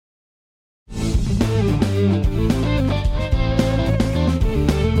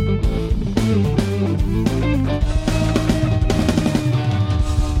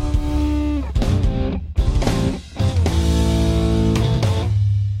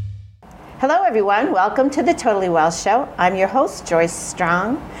Hello everyone, welcome to the Totally Well Show. I'm your host, Joyce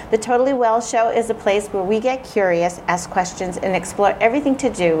Strong. The Totally Well Show is a place where we get curious, ask questions, and explore everything to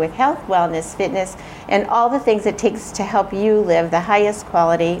do with health, wellness, fitness, and all the things it takes to help you live the highest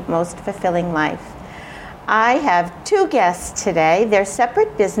quality, most fulfilling life. I have two guests today. They're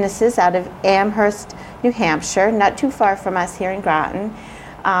separate businesses out of Amherst, New Hampshire, not too far from us here in Groton,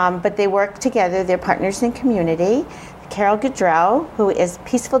 but they work together. They're partners in community. Carol Gaudreau, who is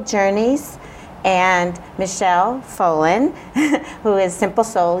Peaceful Journeys, and Michelle Folan, who is Simple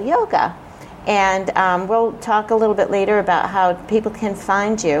Soul Yoga. And we'll talk a little bit later about how people can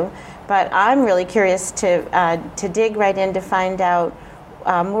find you. But I'm really curious to dig right in to find out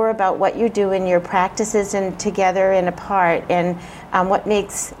more about what you do in your practices and together and apart, and what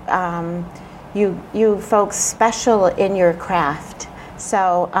makes you folks special in your craft.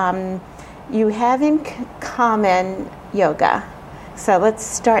 So you have in common yoga. So let's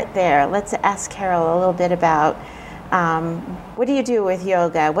start there. Let's ask Carol a little bit about what do you do with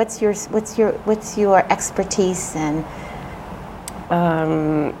yoga? What's your expertise in?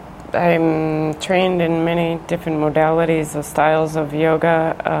 I'm trained in many different modalities or styles of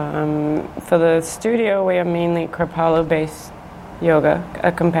yoga. For the studio, we are mainly Kripalu-based yoga,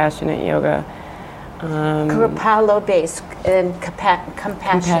 a compassionate yoga. Kripalu-based and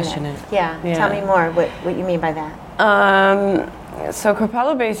compassionate. Yeah. Tell me more what you mean by that. So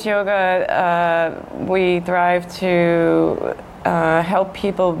Kripalu-based yoga, we thrive to help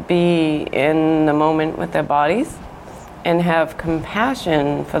people be in the moment with their bodies and have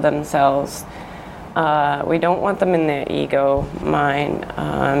compassion for themselves. We don't want them in their ego mind.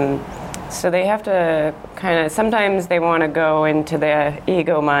 So they have to sometimes they want to go into their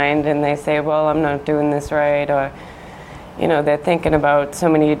ego mind and they say, well, I'm not doing this right, or they're thinking about so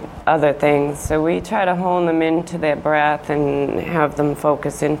many other things. So we try to hone them into their breath and have them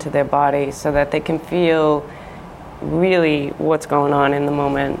focus into their body so that they can feel really what's going on in the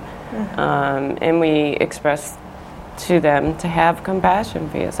moment. Mm-hmm. And we express to them to have compassion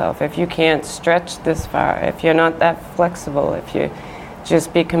for yourself. If you can't stretch this far, if you're not that flexible, if you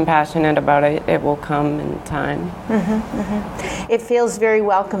just be compassionate about it, it will come in time. Mm-hmm, mm-hmm. It feels very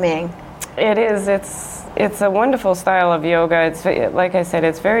welcoming. It is. It's a wonderful style of yoga. It's, like I said,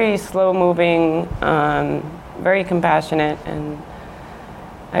 it's very slow moving, very compassionate, and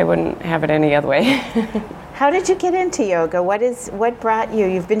I wouldn't have it any other way. How did you get into yoga? What brought you?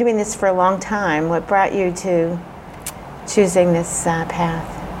 You've been doing this for a long time. What brought you to choosing this path?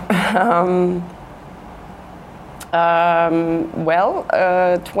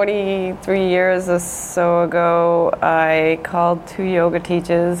 23 years or so ago, I called two yoga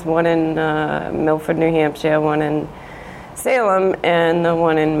teachers, one in Milford, New Hampshire, one in Salem, and the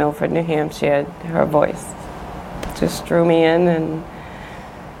one in Milford, New Hampshire, her voice just drew me in, and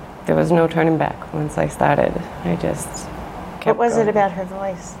there was no turning back once I started. I just kept What was going. it about her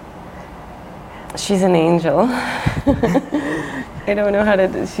voice? She's an angel. I don't know how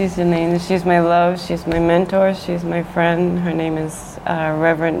to. She's an angel. She's my love. She's my mentor. She's my friend. Her name is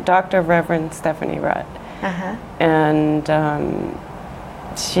Dr. Reverend Stephanie Rutt. Uh-huh. And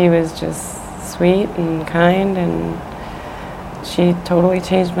she was just sweet and kind, and she totally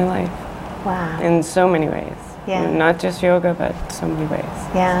changed my life. Wow. In so many ways. Yeah. Not just yoga, but so many ways.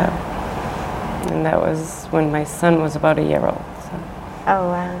 Yeah. So, and that was when my son was about a year old. So. Oh,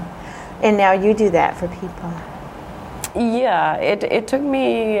 wow. And now you do that for people. Yeah, it took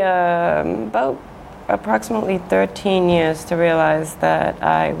me about approximately 13 years to realize that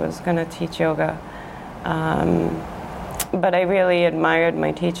I was going to teach yoga. But I really admired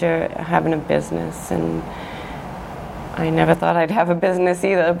my teacher having a business, and I never thought I'd have a business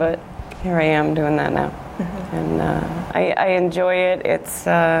either, but here I am doing that now. Mm-hmm. And I enjoy it. It's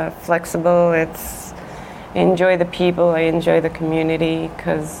flexible. I enjoy the people. I enjoy the community,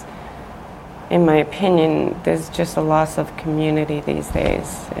 because in my opinion, there's just a loss of community these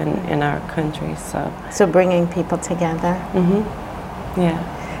days in our country. So bringing people together. Mm-hmm. Yeah.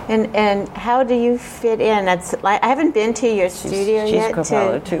 And how do you fit in? It's like I haven't been to your studio she's yet.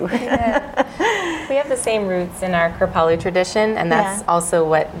 Kripalu too. Yeah. We have the same roots in our Kripalu tradition, and that's also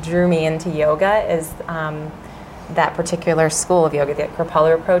what drew me into yoga. Is that particular school of yoga, the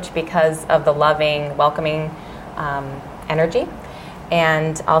Kripalu approach, because of the loving, welcoming energy.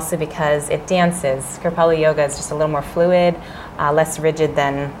 And also because it dances. Kripalu yoga is just a little more fluid, less rigid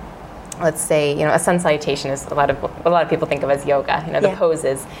than, let's say, a sun salutation is a lot of people think of as yoga. The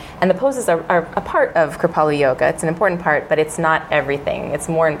poses, and the poses are a part of Kripalu yoga. It's an important part, but it's not everything. It's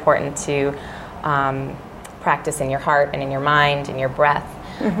more important to practice in your heart and in your mind, in your breath,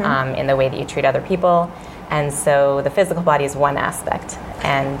 in the way that you treat other people. And so the physical body is one aspect.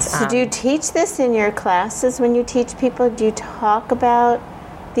 And So do you teach this in your classes when you teach people? Do you talk about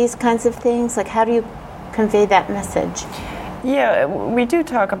these kinds of things? Like, how do you convey that message? Yeah, we do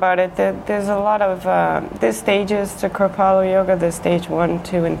talk about it. There's a lot of there's stages to Kripalu Yoga. There's stage 1,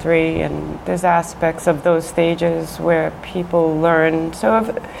 2, and 3, and there's aspects of those stages where people learn. So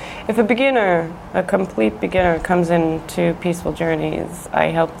if a beginner, a complete beginner, comes into Peaceful Journeys, I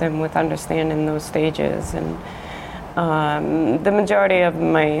help them with understanding those stages. And the majority of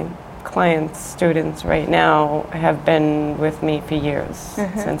my clients, students right now, have been with me for years,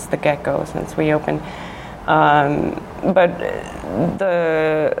 since the get-go, since we opened. But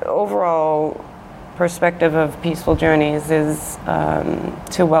the overall perspective of Peaceful Journeys is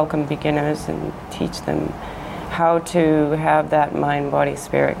to welcome beginners and teach them how to have that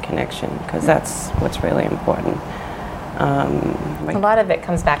mind-body-spirit connection, because that's what's really important. a lot of it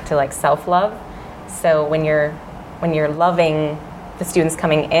comes back to like self-love. So when you're loving the students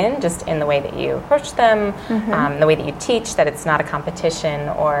coming in, just in the way that you approach them, the way that you teach, that it's not a competition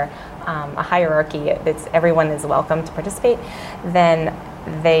or a hierarchy, it's everyone is welcome to participate, then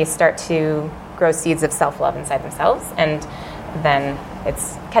they start to grow seeds of self-love inside themselves, and then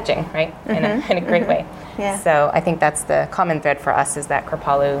it's catching, right, in a great way. Yeah. So I think that's the common thread for us, is that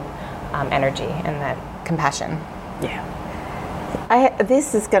Kripalu energy and that compassion. Yeah.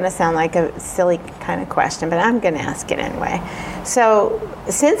 This is going to sound like a silly kind of question, but I'm going to ask it anyway. So,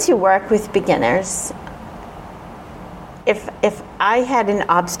 since you work with beginners, if I had an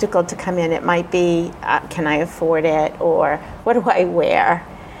obstacle to come in, it might be, can I afford it, or what do I wear?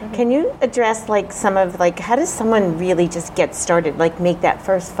 Can you address like some of like, how does someone really just get started, like make that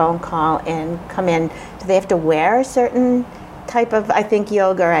first phone call and come in? Do they have to wear a certain type of, I think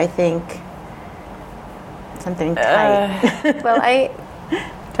something tight? Well, do you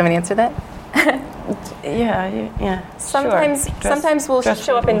want me to answer that? Yeah. Sometimes, Sure. sometimes we'll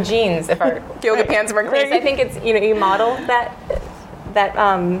show up in jeans if our yoga pants weren't clean. So I think it's, you model that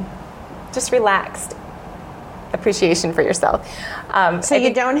just relaxed appreciation for yourself. So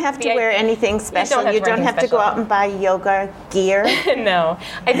you don't have to wear anything special. You don't have to go out and buy yoga gear. No,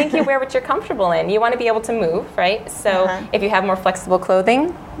 I think you wear what you're comfortable in. You want to be able to move, right? So if you have more flexible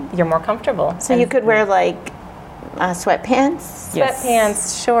clothing, you're more comfortable. So you could wear like sweatpants,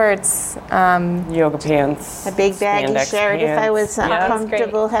 sweatpants, shorts, yoga pants, a big baggy spandex shirt if I was Yeah, that's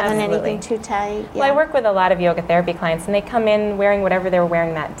uncomfortable great. having Absolutely. anything too tight. Well, I work with a lot of yoga therapy clients, and they come in wearing whatever they're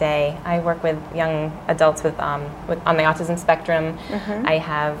wearing that day. I work with young adults with on the autism spectrum. I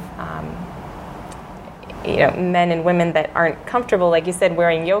have men and women that aren't comfortable, like you said,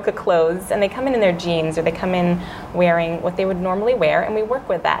 wearing yoga clothes, and they come in their jeans, or they come in wearing what they would normally wear, and we work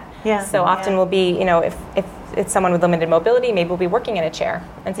with that. Yeah. So often we'll be, if it's someone with limited mobility, maybe we'll be working in a chair,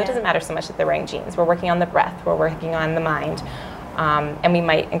 and so it doesn't matter so much that they're wearing jeans. We're working on the breath, we're working on the mind, and we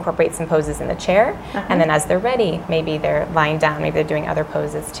might incorporate some poses in the chair, and then as they're ready, maybe they're lying down, maybe they're doing other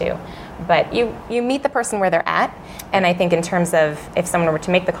poses too. But you meet the person where they're at, and I think in terms of if someone were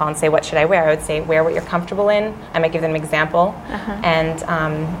to make the call and say, what should I wear? I would say, wear what you're comfortable in. I might give them an example, and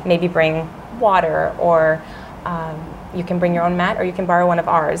maybe bring water, or you can bring your own mat, or you can borrow one of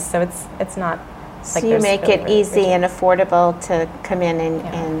ours. So it's not So like you there's make really, it really easy rigid. and affordable to come in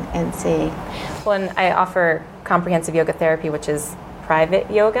and see. Well, and I offer comprehensive yoga therapy, which is private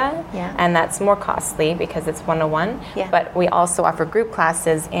yoga, and that's more costly because it's 101. But we also offer group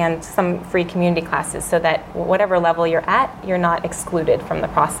classes and some free community classes, so that whatever level you're at, you're not excluded from the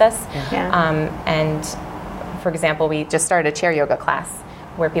process. And for example, we just started a chair yoga class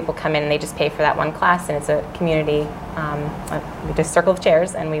where people come in and they just pay for that one class, and it's a community. We just circle of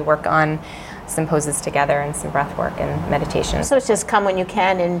chairs, and we work on some poses together and some breath work and meditation. So it's just come when you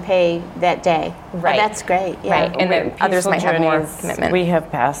can and pay that day. Right. Oh, that's great. Yeah. Right. And then others might have more commitment. We have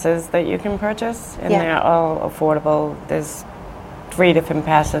passes that you can purchase, and Yeah. they're all affordable. There's 3 different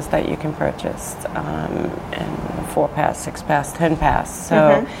passes that you can purchase, and 4 pass, 6 pass, 10 pass.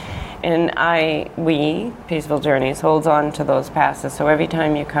 So, and we, Peaceful Journeys, holds on to those passes. So every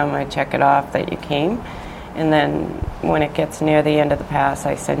time you come, I check it off that you came. And then when it gets near the end of the pass,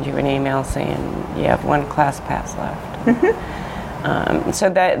 I send you an email saying you have 1 class pass left. So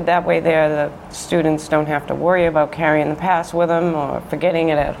that way there, the students don't have to worry about carrying the pass with them or forgetting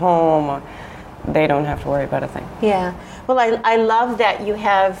it at home, or they don't have to worry about a thing. Yeah. Well, I love that you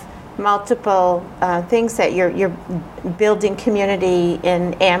have multiple things that you're building community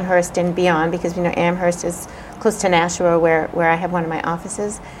in Amherst and beyond, because we know Amherst is close to Nashua, where I have one of my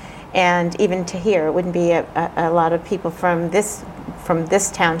offices. And even to here, it wouldn't be a lot of people from this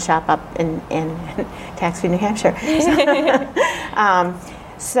town shop up in Taxby, New Hampshire.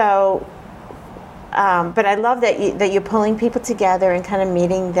 So but I love that you're pulling people together and kind of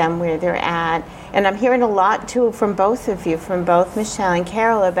meeting them where they're at. And I'm hearing a lot too from both of you, from both Michelle and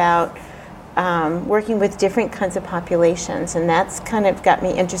Carol, about working with different kinds of populations, and that's kind of got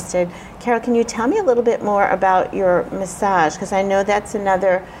me interested. Carol, can you tell me a little bit more about your massage? Because I know that's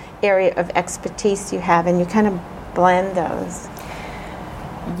another area of expertise you have, and you kind of blend those.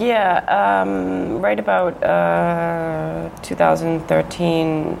 Yeah, right about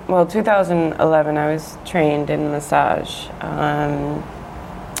 2013, 2011, I was trained in massage.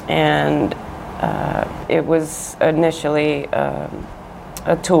 And it was initially a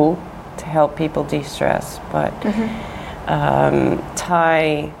tool to help people de-stress, but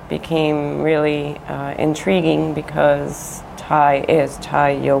Thai became really intriguing because Thai is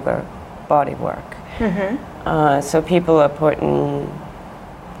Thai yoga body work. So people are putting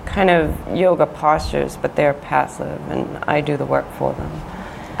kind of yoga postures, but they're passive, and I do the work for them.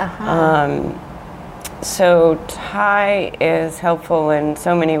 So Thai is helpful in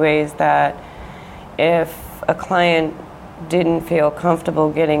so many ways that if a client didn't feel comfortable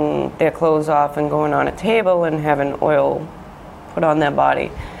getting their clothes off and going on a table and having oil put on their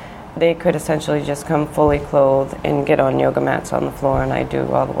body, they could essentially just come fully clothed and get on yoga mats on the floor, and I do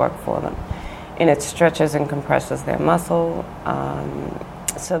all the work for them. And it stretches and compresses their muscle,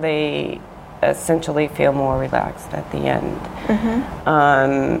 so they essentially feel more relaxed at the end.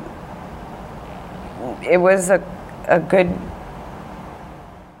 It was a good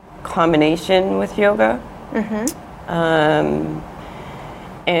combination with yoga.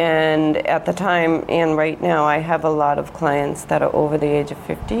 And at the time and right now, I have a lot of clients that are over the age of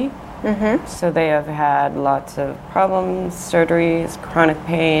 50. So they have had lots of problems, surgeries, chronic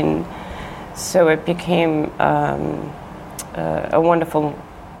pain. So it became a wonderful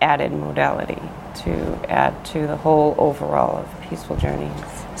added modality to add to the whole overall of Peaceful Journeys.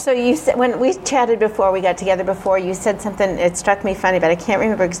 So you said, when we chatted before, we got together before, you said something, it struck me funny, but I can't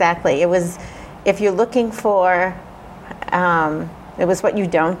remember exactly. It was, if you're looking for, it was what you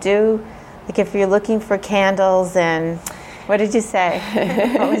don't do. Like if you're looking for candles and, what did you say?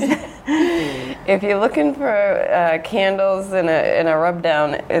 What was that? If you're looking for candles and a rub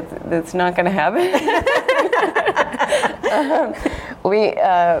down, it's not going to happen. We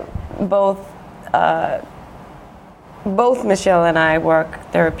both Michelle and I work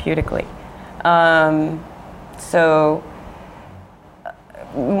therapeutically. So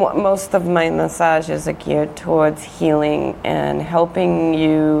most of my massages are geared towards healing and helping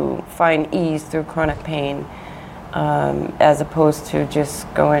you find ease through chronic pain, as opposed to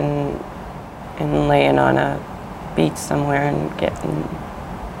just going and laying on a beach somewhere and getting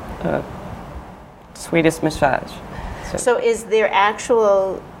the sweetest massage. So is there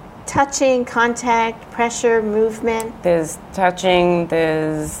actual touching, contact, pressure, movement? There's touching,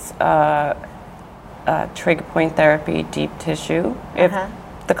 there's trigger point therapy, deep tissue, if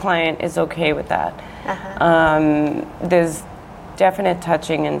the client is okay with that. There's definite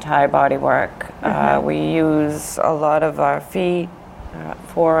touching in Thai body work. We use a lot of our feet,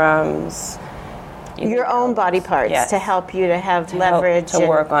 forearms. Your own body parts, yes, to help you to have leverage. To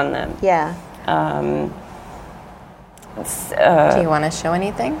work on them. Yeah. Do you want to show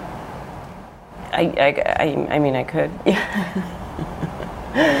anything? I mean, I could.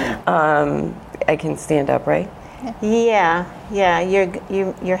 I can stand up, right? Yeah.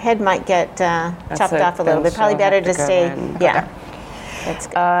 Your head might get chopped off a little bit. Probably better to stay. Yeah. That's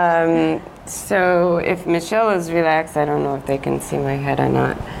good. So if Michelle is relaxed, I don't know if they can see my head or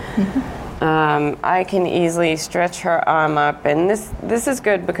not. I can easily stretch her arm up, and this is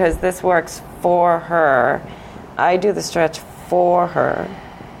good because this works for her. I do the stretch for her,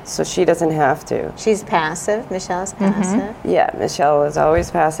 so she doesn't have to. She's passive. Michelle's passive. Yeah, Michelle is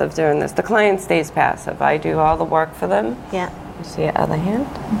always passive during this. The client stays passive. I do all the work for them. Yeah. You see the other hand?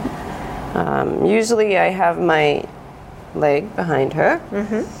 Usually I have my leg behind her,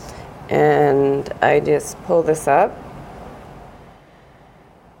 and I just pull this up.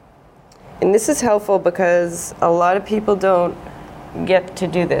 And this is helpful because a lot of people don't get to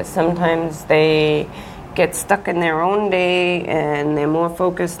do this. Sometimes they get stuck in their own day and they're more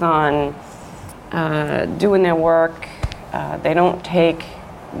focused on doing their work. They don't take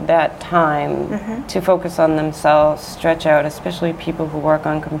that time to focus on themselves, stretch out, especially people who work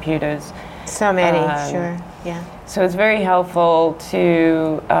on computers. So many, sure, yeah. So it's very helpful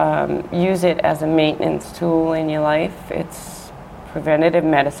to use it as a maintenance tool in your life. It's preventative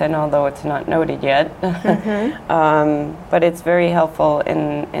medicine, although it's not noted yet. But it's very helpful,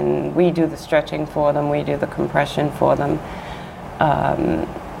 and we do the stretching for them, we do the compression for them.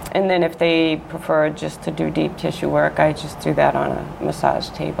 And then if they prefer just to do deep tissue work, I just do that on a massage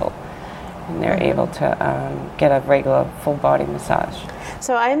table. and they're able to get a regular full body massage.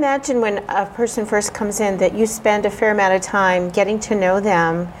 So I imagine when a person first comes in that you spend a fair amount of time getting to know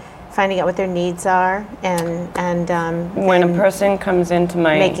them, finding out what their needs are, and When a person comes into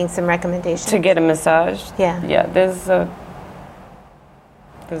my making some recommendations. to get a massage, Yeah. there's a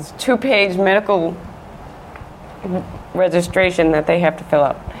 2-page medical registration that they have to fill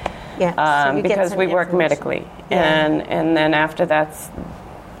out. Yeah, so you get because some we work information. medically, Yeah. and then after that's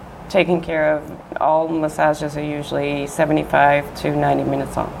taken care of, all massages are usually 75 to 90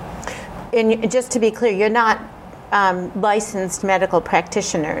 minutes long. And just to be clear, you're not licensed medical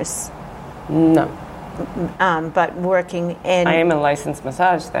practitioners, No, but working in. I am a licensed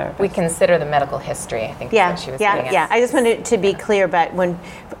massage therapist. We consider the medical history, I think is what she was getting at. Yeah. I just wanted to be clear, but when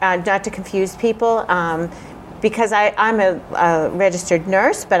not to confuse people, because I'm a registered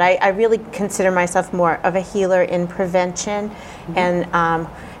nurse, but I really consider myself more of a healer in prevention,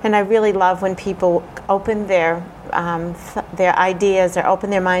 and I really love when people open their ideas or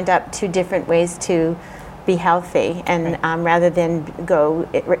open their mind up to different ways to be healthy, and rather than go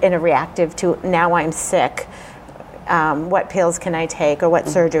in a reactive to now I'm sick, what pills can I take, or what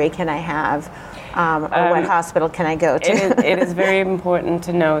surgery can I have, or what hospital can I go to? It is very important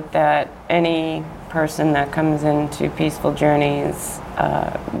to note that any person that comes into Peaceful Journeys,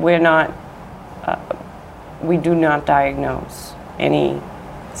 we do not diagnose any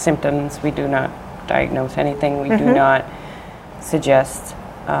symptoms. We do not diagnose anything. We do not suggest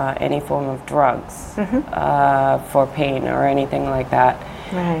any form of drugs for pain or anything like that.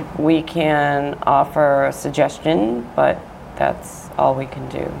 Right. We can offer a suggestion, but that's all we can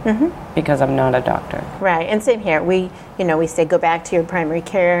do because I'm not a doctor. Right, and same here. We say go back to your primary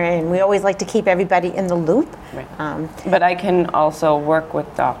care, and we always like to keep everybody in the loop. Right. But I can also work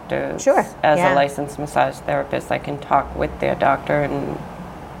with doctors. Sure, As yeah. a licensed massage therapist, I can talk with their doctor and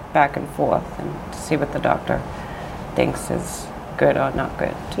back and forth and see what the doctor thinks is good or not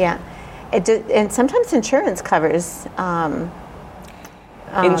good. Yeah, and sometimes insurance covers.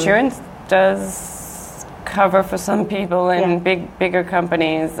 Insurance does cover for some people in bigger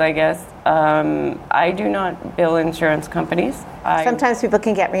companies, I guess. I do not bill insurance companies. Sometimes people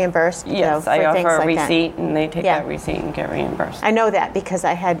can get reimbursed. Yes, for I things offer a like that. receipt, and they take Yeah. that receipt and get reimbursed. I know that because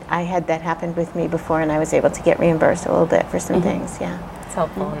I had that happen with me before, and I was able to get reimbursed a little bit for some things. Yeah. It's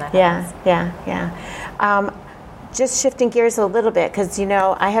helpful in that. Yeah. Just shifting gears a little bit, because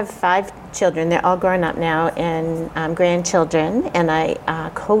I have 5 children. They're all grown up now, and grandchildren, and I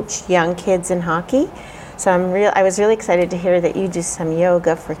coach young kids in hockey. So I was really excited to hear that you do some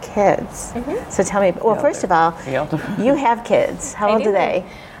yoga for kids. So tell me. Well, first of all, you have kids. How old are they?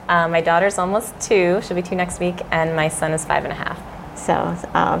 My daughter's almost 2. She'll be 2 next week, and my son is 5.5. So,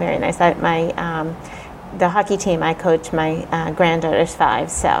 very nice. The hockey team I coach, my granddaughter's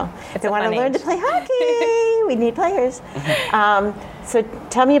 5, so if they want to learn to play hockey, we need players. So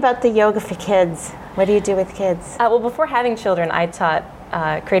tell me about the yoga for kids. What do you do with kids? Well, before having children, I taught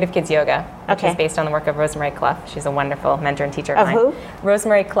Creative Kids Yoga, which is based on the work of Rosemary Clough. She's a wonderful mentor and teacher of mine. Who?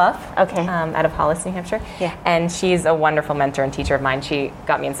 Rosemary Clough, out of Hollis, New Hampshire. Yeah. And she's a wonderful mentor and teacher of mine. She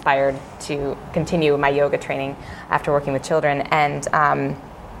got me inspired to continue my yoga training after working with children. And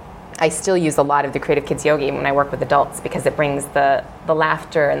I still use a lot of the Creative Kids Yoga even when I work with adults, because it brings the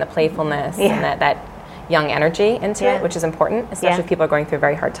laughter and the playfulness and that young energy into it, which is important, especially if people are going through a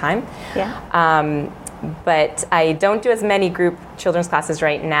very hard time. Yeah. But I don't do as many group children's classes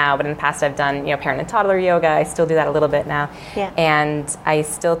right now, but in the past I've done parent and toddler yoga. I still do that a little bit now. Yeah. And I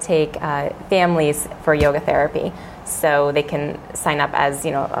still take families for yoga therapy. So they can sign up as,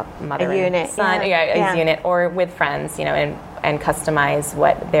 a mother and son, a unit, or with friends, and customize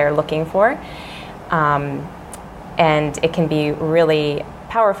what they're looking for. And it can be really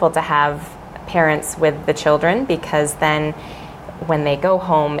powerful to have parents with the children, because then when they go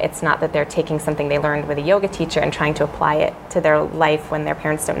home, it's not that they're taking something they learned with a yoga teacher and trying to apply it to their life when their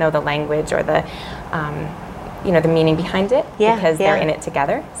parents don't know the language or the the meaning behind it, because they're in it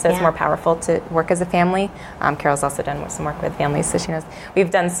together. So it's more powerful to work as a family. Carol's also done some work with families, so she knows. We've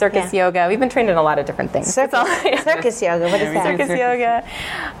done circus yoga. We've been trained in a lot of different things. Circus yoga, what is that? Circus yoga.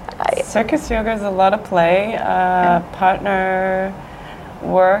 Circus yoga is a lot of play, partner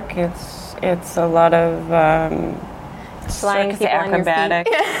work. It's a lot of flying circus people acrobatic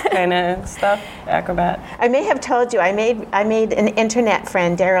kind of stuff. Acrobat. I may have told you I made an internet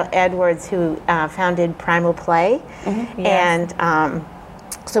friend, Daryl Edwards, who founded Primal Play, and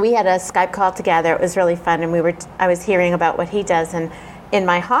so we had a Skype call together. It was really fun, and I was hearing about what he does, and in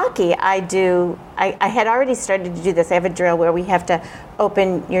my hockey, I had already started to do this. I have a drill where we have to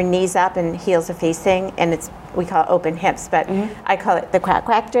open your knees up and heels are facing, and we call it open hips, but I call it the quack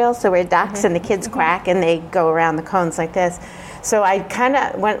quack drill. So we're ducks and the kids quack and they go around the cones like this. So I kind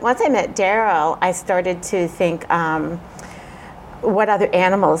of, once I met Daryl, I started to think, what other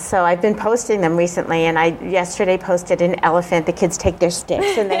animals? So I've been posting them recently, and I yesterday posted an elephant. The kids take their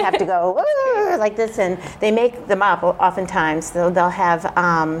sticks and they have to go like this, and they make them up oftentimes. So they'll have,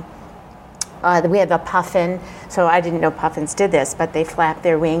 we have a puffin. So I didn't know puffins did this, but they flap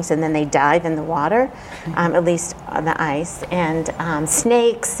their wings and then they dive in the water, at least on the ice, and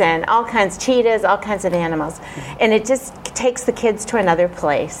snakes and all kinds, cheetahs, all kinds of animals. And it just takes the kids to another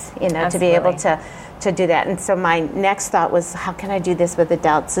place, to be able to do that. And so my next thought was, how can I do this with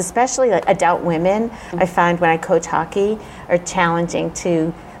adults, especially like adult women? I find when I coach hockey are challenging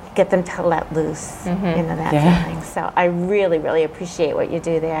to get them to let loose, that feeling. So I really, really appreciate what you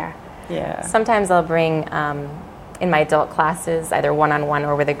do there. Yeah. Sometimes I'll bring, in my adult classes, either one-on-one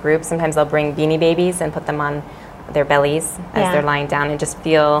or with a group, sometimes I'll bring Beanie Babies and put them on their bellies as they're lying down and just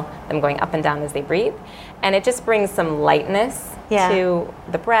feel them going up and down as they breathe. And it just brings some lightness to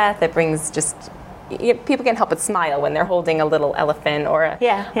the breath. It brings just, people can't help but smile when they're holding a little elephant or a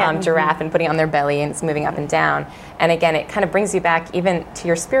giraffe and putting it on their belly and it's moving up and down. And again, it kind of brings you back even to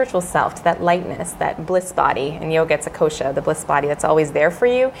your spiritual self, to that lightness, that bliss body. In yoga, it's a kosha, the bliss body that's always there for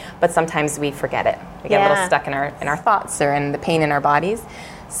you, but sometimes we forget it. We get a little stuck in our thoughts or in the pain in our bodies.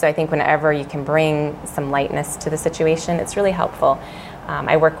 So I think whenever you can bring some lightness to the situation, it's really helpful.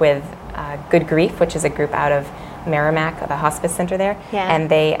 I work with Good Grief, which is a group out of Merrimack, the hospice center there, and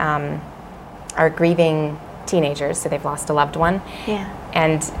they are grieving teenagers, so they've lost a loved one. Yeah.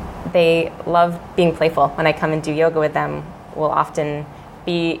 And they love being playful. When I come and do yoga with them, we'll often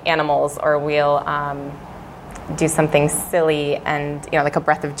be animals, or we'll do something silly and like a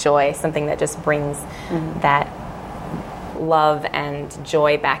breath of joy, something that just brings that love and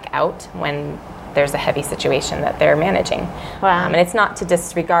joy back out when there's a heavy situation that they're managing. Wow. And it's not to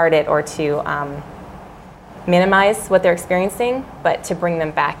disregard it or to minimize what they're experiencing, but to bring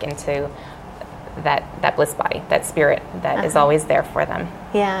them back into that bliss body, that spirit that is always there for them.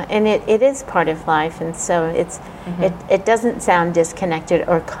 Yeah, and it is part of life, and so it doesn't sound disconnected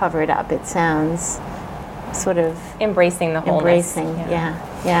or covered up. It sounds sort of embracing the wholeness.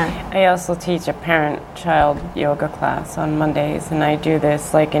 Yeah. I also teach a parent-child yoga class on Mondays, and I do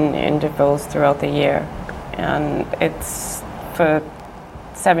this like in intervals throughout the year. And it's for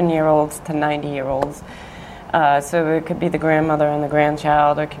 7-year-olds to 90-year-olds. So it could be the grandmother and the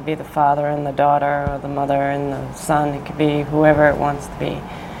grandchild, or it could be the father and the daughter, or the mother and the son. It could be whoever it wants to be.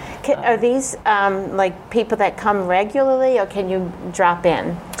 Are these like people that come regularly, or can you drop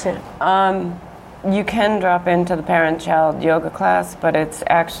in to? You can drop into the parent-child yoga class, but it's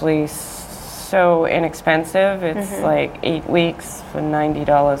actually so inexpensive. It's like 8 weeks for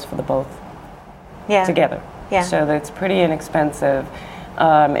 $90 for the both together. Yeah. So that's pretty inexpensive.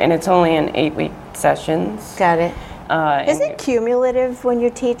 And it's only in 8-week sessions. Got it. Is it cumulative when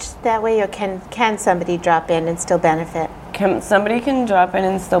you teach that way, or can somebody drop in and still benefit? Somebody can drop in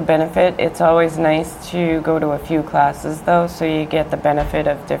and still benefit. It's always nice to go to a few classes, though, so you get the benefit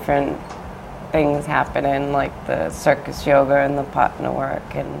of different things happening, like the circus yoga and the partner work.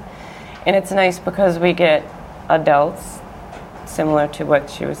 And it's nice because we get adults, similar to what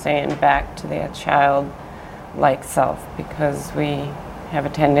she was saying, back to their child-like self, because we have a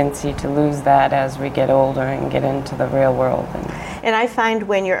tendency to lose that as we get older and get into the real world. And I find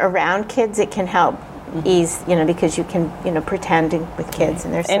when you're around kids, it can help ease, because you can, pretend with kids,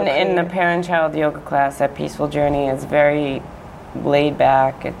 and they're so in the parent-child yoga class at Peaceful Journey is very laid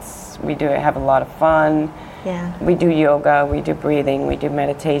back. We have a lot of fun. Yeah. We do yoga, we do breathing, we do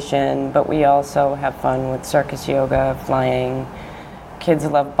meditation, but we also have fun with circus yoga, flying. Kids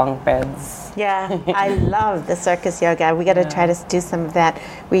love bunk beds. Yeah, I love the circus yoga. We got to try to do some of that.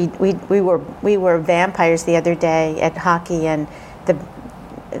 We were vampires the other day at hockey, and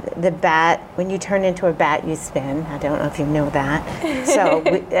the bat, when you turn into a bat, you spin. I don't know if you know that. So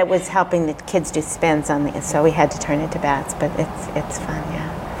it was helping the kids do spins so we had to turn into bats, but it's fun,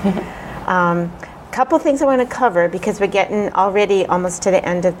 yeah. Couple things I want to cover because we're getting already almost to the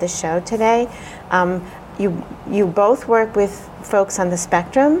end of the show today. You both work with folks on the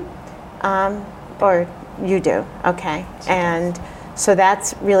spectrum, or you do, okay. And so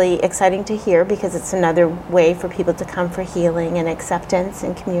that's really exciting to hear because it's another way for people to come for healing and acceptance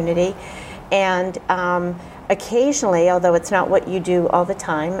and community. And occasionally, although it's not what you do all the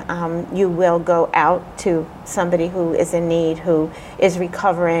time, you will go out to somebody who is in need, who is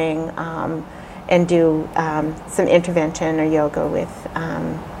recovering, and do some intervention or yoga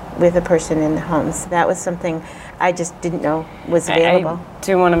with a person in the home. So that was something I just didn't know was available. I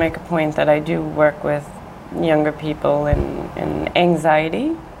do want to make a point that I do work with younger people in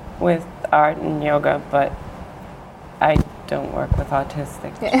anxiety with art and yoga, but I don't work with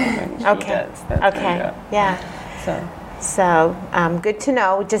autistic children. She Okay. does. That's her Okay. job. Yeah. So good to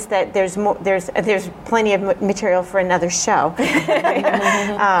know. Just that there's more. There's plenty of material for another show.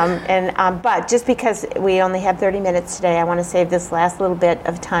 But just because we only have 30 minutes today, I want to save this last little bit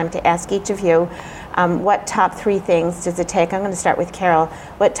of time to ask each of you, what top 3 things does it take? I'm going to start with Carol.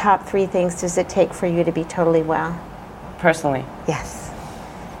 What top 3 things does it take for you to be totally well? Personally. Yes.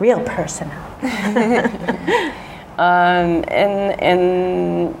 Real personal.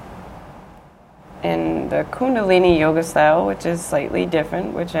 In the Kundalini yoga style, which is slightly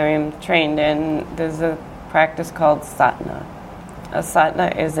different, which I am trained in, there's a practice called sadhana. A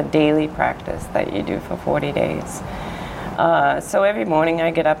sadhana is a daily practice that you do for 40 days. So every morning I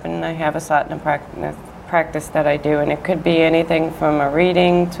get up and I have a sadhana practice that I do, and it could be anything from a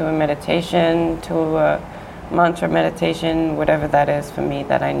reading to a meditation to a mantra meditation, whatever that is for me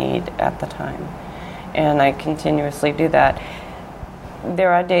that I need at the time. And I continuously do that.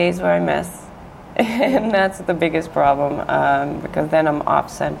 There are days where I miss, and that's the biggest problem, because then I'm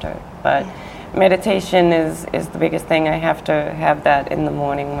off-center. But meditation is the biggest thing. I have to have that in the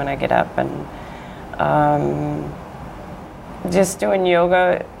morning when I get up, and just doing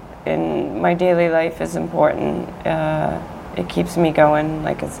yoga in my daily life is important. It keeps me going,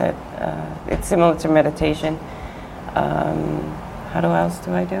 like I said. It's similar to meditation. How else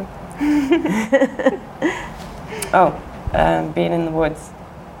do I do? Being in the woods.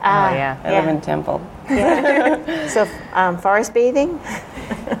 I live in Temple. Yeah. So forest bathing?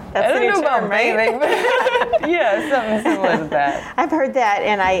 I don't know about bathing, but yeah, something similar to that. I've heard that,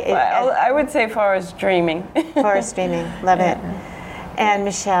 and I would say forest dreaming. Forest dreaming, love it. And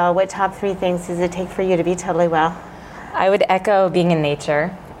Michelle, what top 3 things does it take for you to be totally well? I would echo being in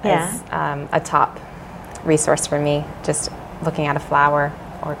nature Yeah. as a top resource for me. Just looking at a flower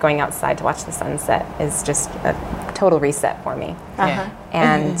or going outside to watch the sunset is just a total reset for me. Uh-huh.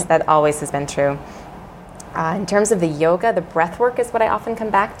 And that always has been true. In terms of the yoga, the breath work is what I often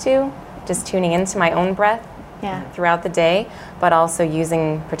come back to, just tuning into my own breath throughout the day, but also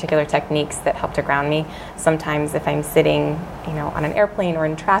using particular techniques that help to ground me. Sometimes if I'm sitting, on an airplane or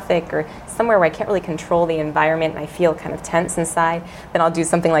in traffic or somewhere where I can't really control the environment and I feel kind of tense inside, then I'll do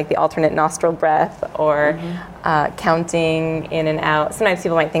something like the alternate nostril breath or counting in and out. Sometimes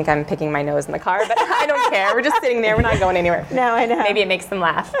people might think I'm picking my nose in the car, but I don't care. We're just sitting there. We're not going anywhere. No, I know. Maybe it makes them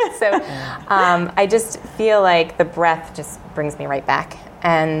laugh. So I just feel like the breath just brings me right back.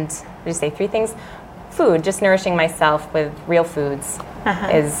 And I just say 3 things. Food, just nourishing myself with real foods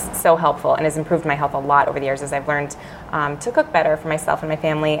is so helpful and has improved my health a lot over the years as I've learned to cook better for myself and my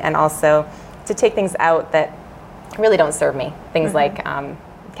family, and also to take things out that really don't serve me. Things like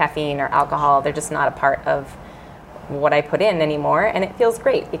caffeine or alcohol, they're just not a part of what I put in anymore, and it feels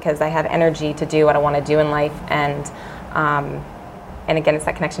great because I have energy to do what I want to do in life, and again, it's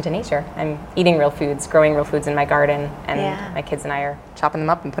that connection to nature. I'm eating real foods, growing real foods in my garden, and my kids and I are chopping them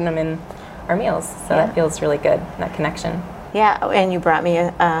up and putting them in our meals, so that feels really good, that connection. Yeah, and you brought me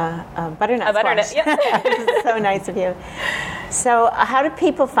a butternut A butternut, squash. yeah. So nice of you. So how do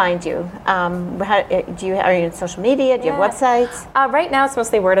people find you? Are you on social media? Do you have websites? Right now it's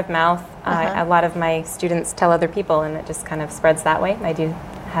mostly word of mouth. A lot of my students tell other people, and it just kind of spreads that way. I do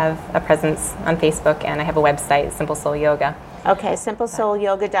have a presence on Facebook, and I have a website, Simple Soul Yoga. Okay,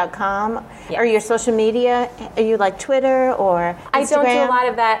 simplesoulyoga.com. Yeah. Or your social media, are you like Twitter or Instagram? I don't do a lot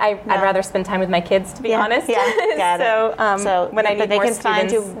of that. I'd rather spend time with my kids, to be honest. Yeah, got it. So when I need they more can students,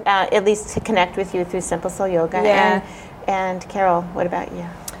 find you, at least to connect with you through Simple Soul Yoga. Yeah. And Carol, what about you?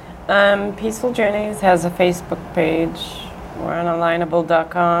 Peaceful Journeys has a Facebook page. We're on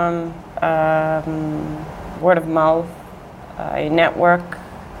alignable.com. Word of mouth, a network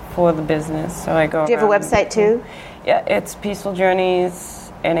for the business. So I go. Do you have a website too? Yeah, it's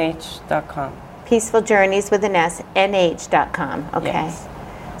peacefuljourneysnh.com. Peaceful Journeys with an S, nh.com. Okay. Yes.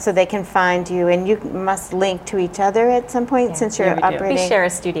 So they can find you, and you must link to each other at some point since you're Yeah, we do. operating. we share a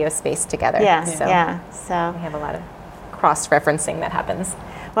studio space together. Yeah, So So we have a lot of cross-referencing that happens.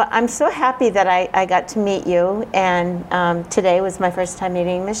 Well, I'm so happy that I got to meet you, and today was my first time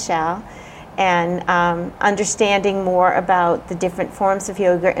meeting Michelle, and understanding more about the different forms of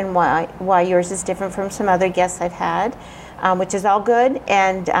yoga and why yours is different from some other guests I've had, which is all good,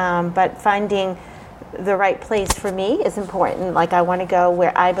 and but finding the right place for me is important. Like I want to go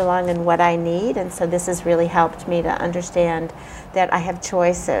where I belong and what I need, and so this has really helped me to understand that I have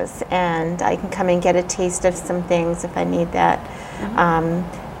choices and I can come and get a taste of some things if I need that.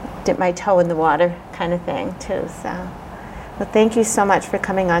 Dip my toe in the water kind of thing too. So, well, thank you so much for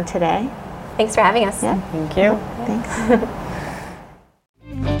coming on today. Thanks for having us. Yeah. Thank you. Thanks.